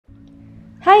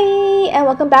Hi, and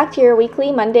welcome back to your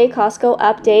weekly Monday Costco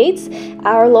updates.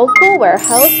 Our local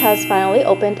warehouse has finally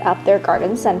opened up their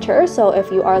garden center, so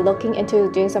if you are looking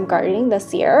into doing some gardening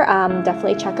this year,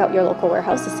 definitely check out your local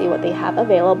warehouse to see what they have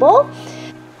available.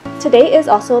 Today is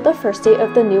also the first day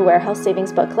of the new warehouse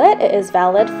savings booklet. It is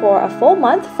valid for a full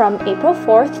month from April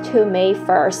 4th to May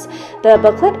 1st. The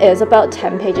booklet is about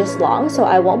 10 pages long, so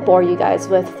I won't bore you guys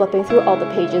with flipping through all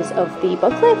the pages of the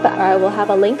booklet, but I will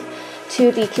have a link to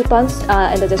the coupons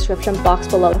in the description box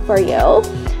below for you.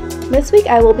 This week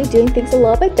I will be doing things a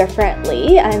little bit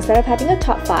differently. Instead of having a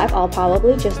top 5, I'll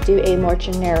probably just do a more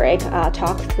generic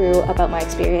talk through about my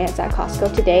experience at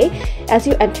Costco today. As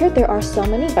you enter, there are so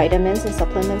many vitamins and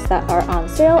supplements that are on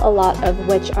sale, a lot of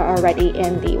which are already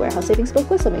in the warehouse savings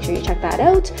booklet, so make sure you check that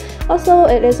out. Also,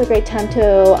 it is a great time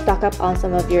to stock up on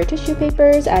some of your tissue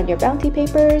papers and your bounty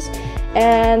papers.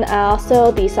 And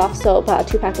also the soft soap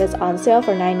 2-pack is on sale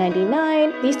for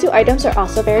 $9.99. These two items are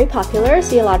also very popular.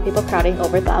 See a lot of people crowding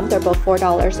over them. They're both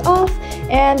 $4 off,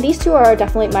 and these two are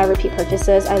definitely my repeat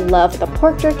purchases. I love the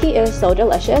pork jerky, it is so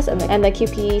delicious, and the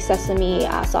QP sesame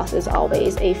sauce is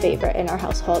always a favorite in our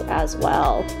household as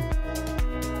well.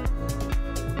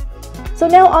 So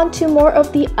now on to more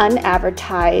of the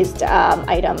unadvertised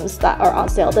items that are on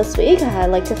sale this week. I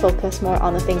like to focus more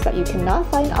on the things that you cannot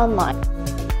find online.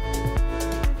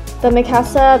 The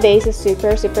Mikasa vase is super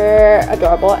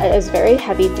adorable. It is very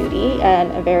heavy duty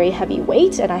and a very heavy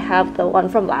weight, and I have the one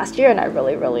from last year and I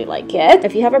really like it.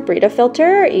 If you have a Brita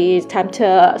filter, it's time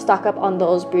to stock up on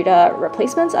those Brita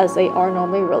replacements as they are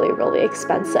normally really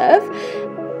expensive.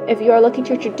 If you are looking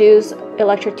to introduce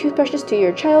electric toothbrushes to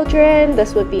your children,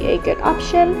 this would be a good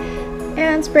option.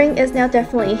 And spring is now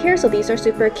definitely here, so these are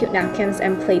super cute napkins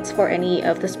and plates for any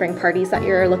of the spring parties that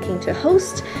you're looking to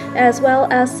host, as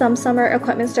well as some summer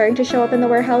equipment starting to show up in the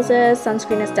warehouses.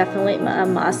 Sunscreen is definitely a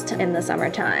must in the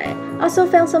summertime. Also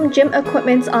found some gym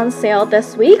equipments on sale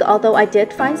this week, although I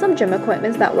did find some gym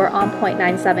equipments that were on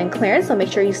 0.97 clearance, so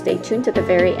make sure you stay tuned to the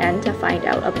very end to find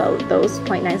out about those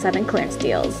 0.97 clearance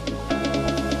deals.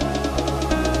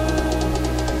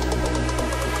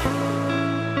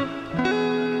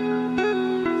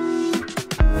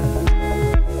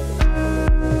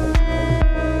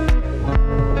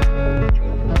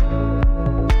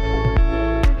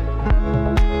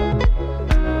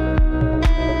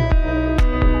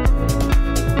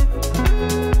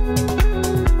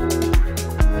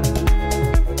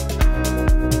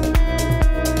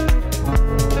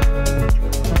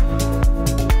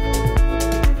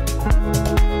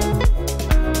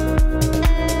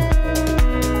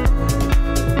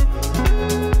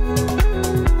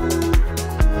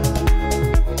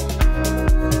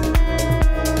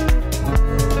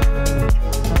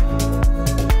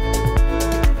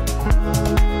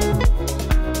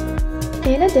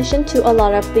 In addition to a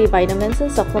lot of the vitamins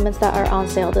and supplements that are on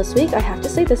sale this week, I have to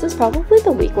say this is probably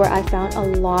the week where I found a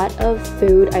lot of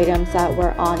food items that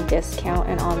were on discount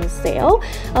and on sale.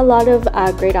 A lot of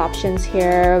great options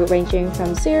here, ranging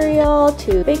from cereal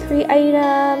to bakery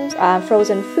items,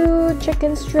 frozen food,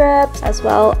 chicken strips, as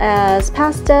well as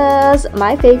pastas.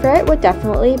 My favorite would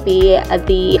definitely be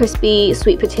the crispy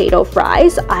sweet potato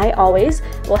fries. I always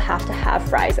will have to have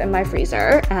fries in my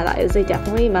freezer, and that is a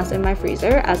definitely must in my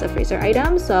freezer as a freezer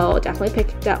item, so definitely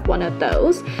picked up one of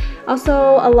those.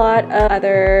 Also, a lot of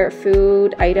other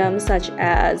food items such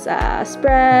as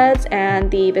spreads,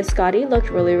 and the biscotti looked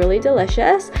really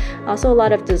delicious. Also a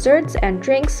lot of desserts and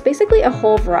drinks, basically a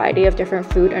whole variety of different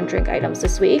food and drink items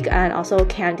this week, and also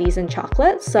candies and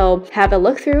chocolates. So have a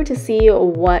look through to see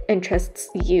what interests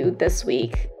you this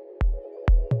week.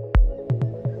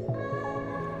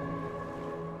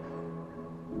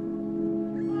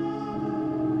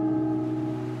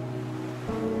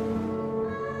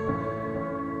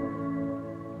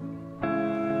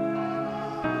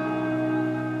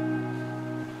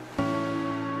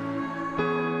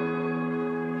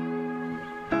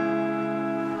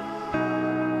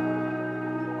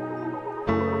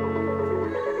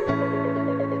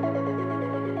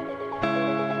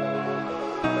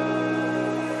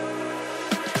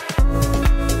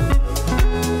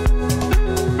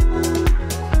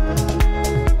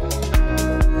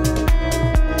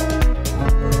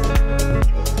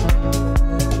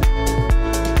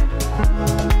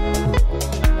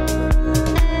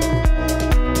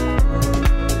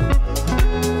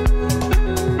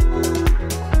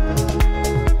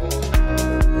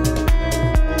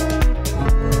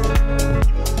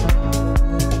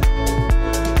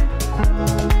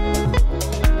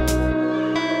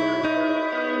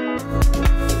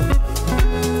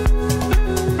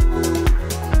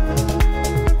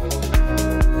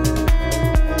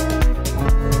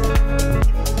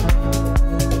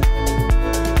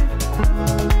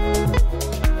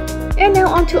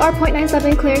 to our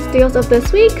 0.97 clearance deals of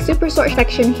this week. Super short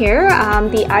section here.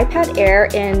 The iPad Air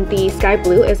in the sky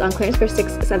blue is on clearance for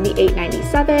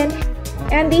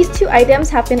 $678.97. And these two items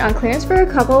have been on clearance for a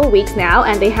couple of weeks now,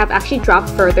 and they have actually dropped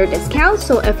further discounts.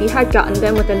 So if you had gotten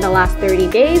them within the last 30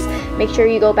 days, make sure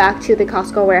you go back to the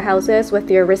Costco warehouses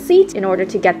with your receipt in order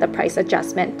to get the price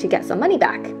adjustment to get some money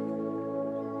back.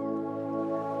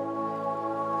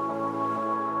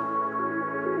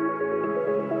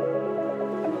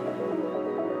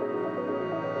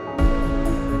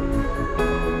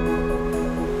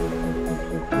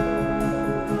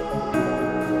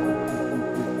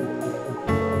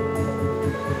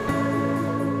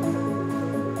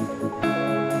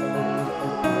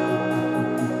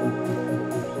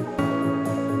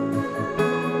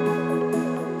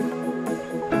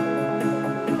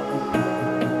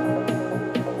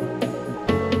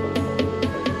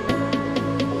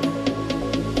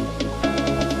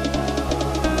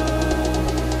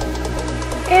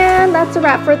 And that's a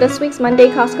wrap for this week's Monday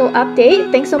Costco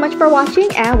update. Thanks so much for watching,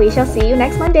 and we shall see you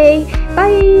next Monday.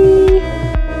 Bye!